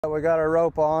We got our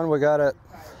rope on, we got it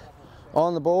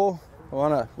on the bull. We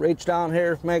want to reach down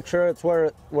here, make sure it's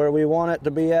where we want it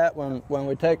to be at when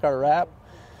we take our wrap.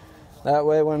 That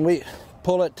way when we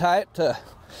pull it tight to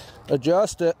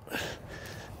adjust it,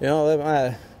 you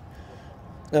know,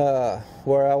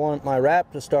 where I want my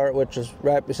wrap to start, which is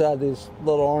right beside these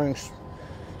little orange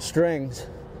strings.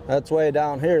 That's way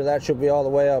down here, that should be all the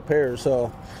way up here.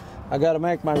 So I got to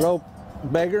make my rope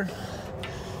bigger.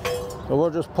 So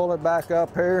we'll just pull it back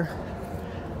up here,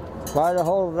 fight a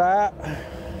hold of that,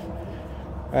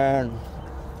 and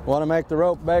want to make the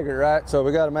rope bigger, right? So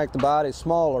we got to make the body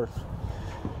smaller,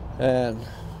 and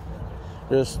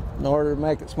just in order to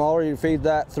make it smaller, you feed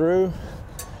that through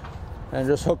and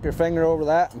just hook your finger over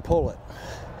that and pull it.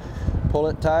 Pull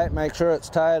it tight, make sure it's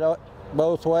tied up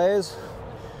both ways.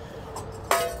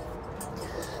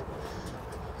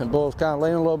 The bull's kind of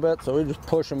leaning a little bit, so we just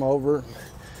push him over.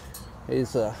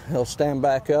 He'll stand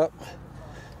back up.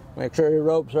 Make sure your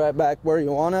rope's right back where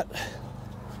you want it.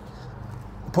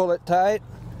 Pull it tight.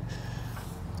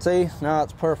 See, now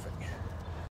it's perfect.